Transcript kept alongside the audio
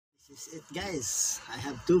This is it, guys. I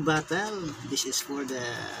have two bottles. This is for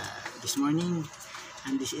this morning,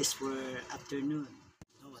 and this is for afternoon.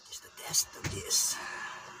 So what is the taste of this?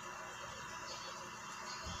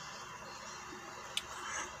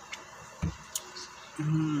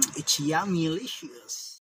 It's yummy,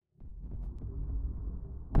 delicious.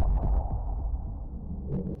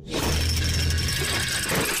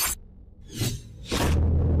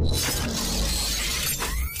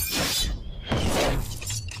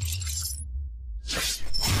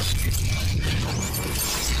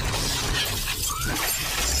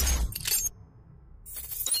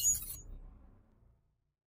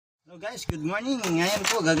 Hello guys, good morning. Ngayon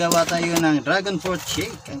po gagawa tayo ng dragon fruit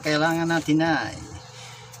shake. Ang kailangan natin ay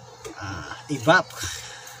evap,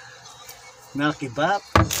 milk evap,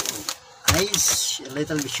 ice, a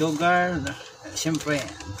little bit sugar, siyempre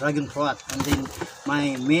dragon fruit, and then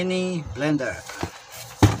my mini blender.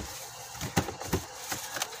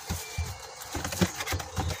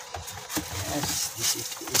 Yes, this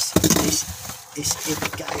is it,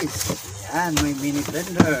 guys. Yan, my mini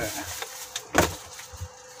blender.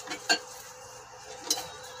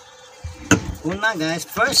 Una guys,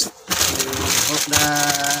 first put the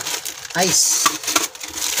ice.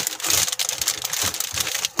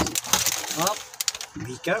 Oh,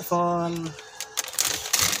 be careful. And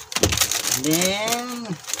then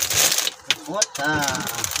put a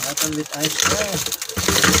little bit ice there.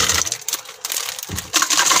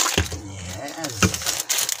 Yes,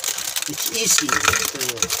 it's easy to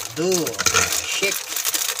do shake.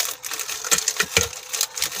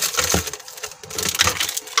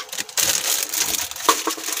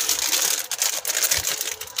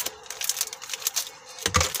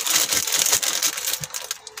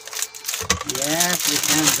 Yes, we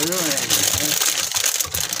can do it.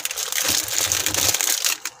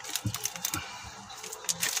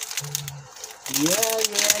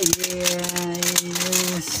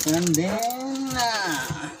 Yes. And then,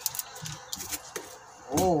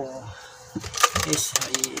 this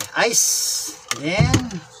ice.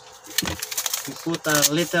 Then, we put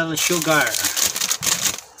a little sugar.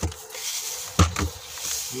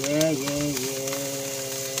 Yeah.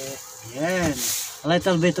 A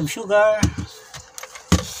little bit of sugar.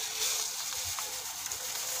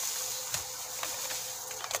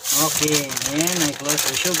 Okay, then I close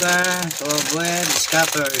the sugar to avoid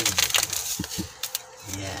scattered.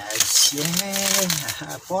 Yes.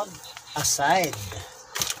 Put aside.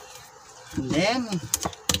 And then,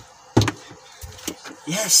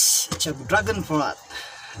 yes, it's a dragon fruit.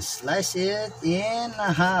 Slice it in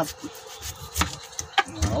half.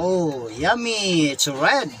 Oh, yummy! It's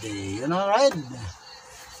red. You know, red.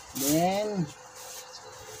 Then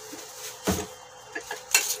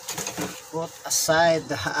put aside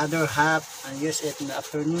the other half and use it in the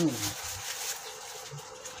afternoon.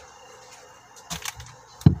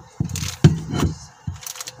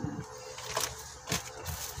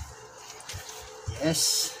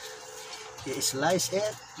 Yes, you slice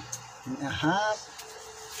it in a half,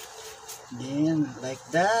 then like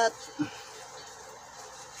that.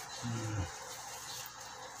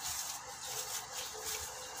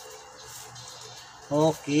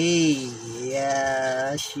 Okay,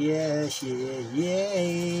 yes.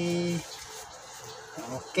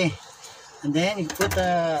 Okay, and then you put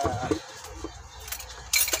a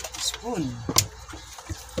spoon.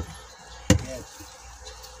 Yes.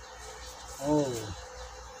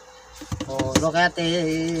 Oh, look at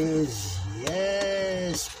this.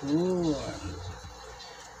 Yes, spoon.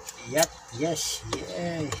 Yes.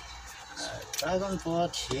 Dragon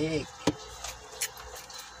fruit shake.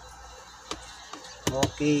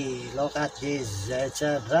 Okay, look at this. It's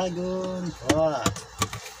a dragon fruit.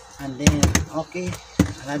 And then, okay,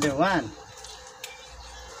 another one.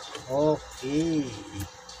 Okay.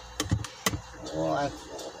 Oh, I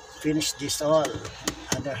finished this all.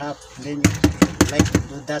 Other half. And then you like to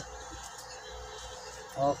do that.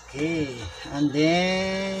 Okay. And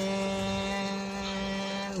then,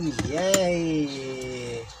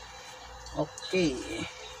 yay. Okay,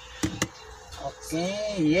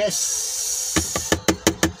 yes.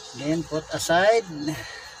 Then put aside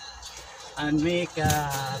and make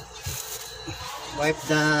wipe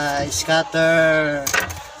the scatter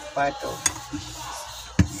part of.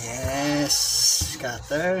 Yes,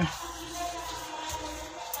 scatter.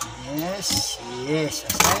 Yes.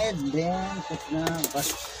 Aside. Then put na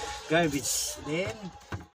garbage. Then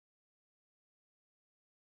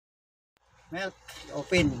milk.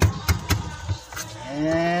 Open.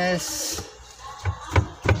 Yes.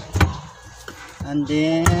 And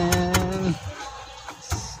then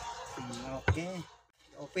okay,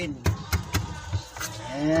 open.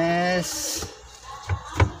 Yes.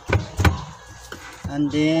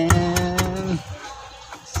 and then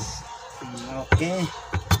okay,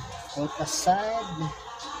 put aside,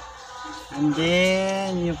 and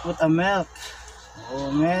then you put a milk.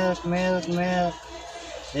 Oh, milk,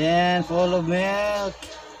 then full of milk,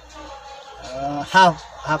 half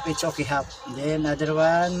it's okay, half. Then other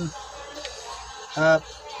one, half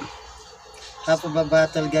of a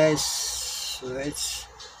bottle, guys. So it's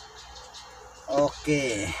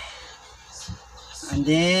okay, and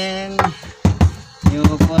then you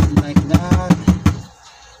put like that.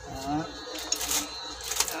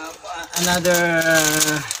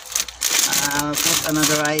 Put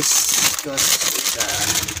another ice because it's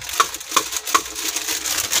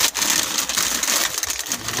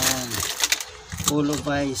full of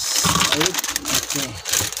ice, right? Okay,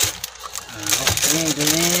 okay,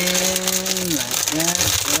 then like that,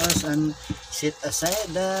 close and set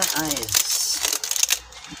aside the ice.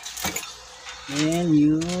 Then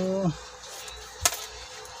you,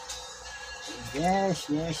 yes,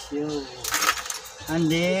 you,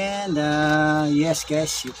 and then yes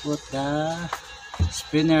guys, you put the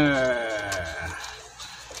spinner,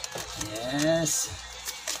 yes,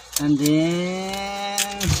 and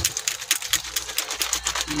then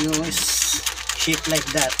you shake like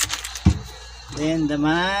that. Then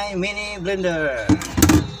my mini blender,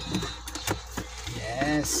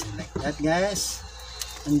 yes, like that guys,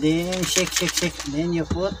 and then shake, then you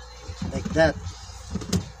put like that.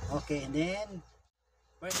 Okay, and then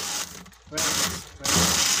press.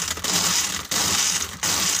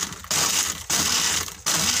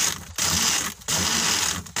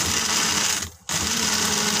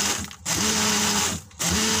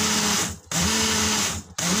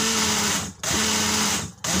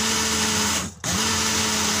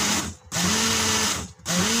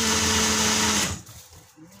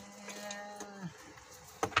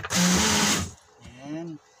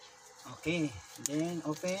 Okay, then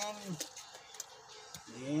open,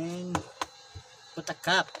 then put a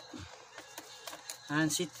cap and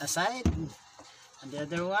sit aside, and the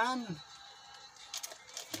other one,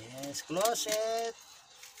 yes, close it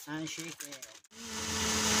and shake it.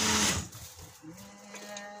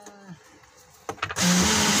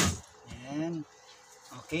 Then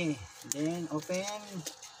okay, then open,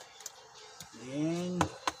 then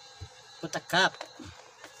put a cap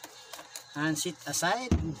and sit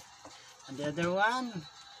aside, and the other one,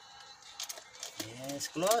 yes,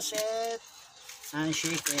 close it and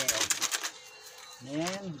shake it.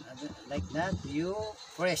 Then like that you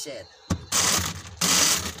press it.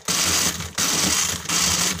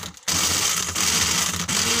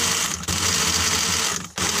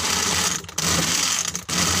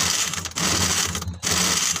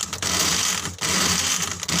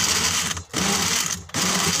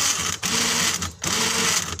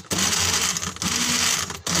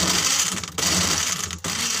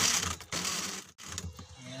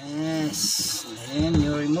 Then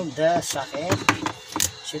you remove the socket,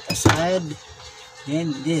 set aside.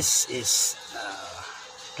 Then this is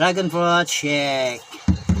dragon fruit shake,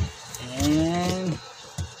 and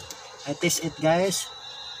I taste it guys.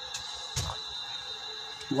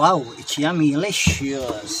 Wow, it's yummy,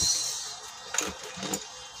 delicious.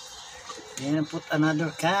 Then put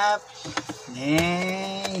another cup.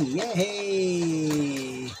 Then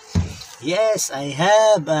yay! Yes, I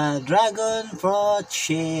have a dragon fruit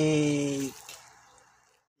shake.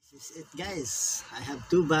 This is it guys. I have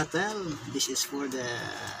 2 bottles. This is for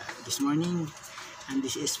this morning, and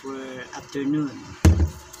this is for afternoon.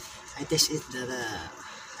 I taste it that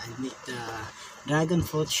I make the dragon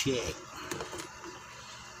fruit shake.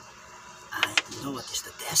 I don't know what is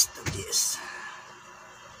the taste of this.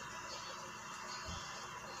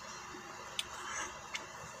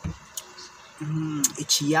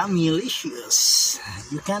 It's yummy, delicious.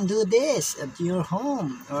 You can do this at your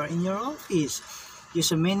home or in your office.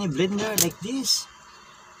 Use a mini blender like this.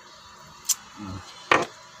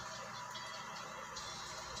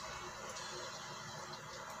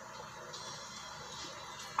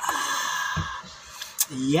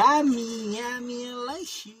 Yummy,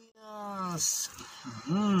 delicious.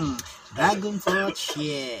 Dragon fruit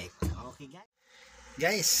shake. Okay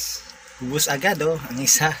guys, ubos agad ang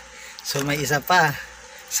isa. So may isa pa,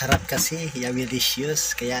 sarap kasi, yummy,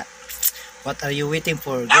 delicious. Kaya what are you waiting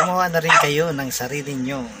for? Gumawa na rin kayo ng sarili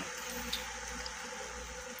nyo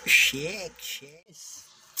shake.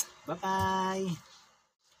 Bye bye.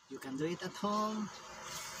 You can do it at home.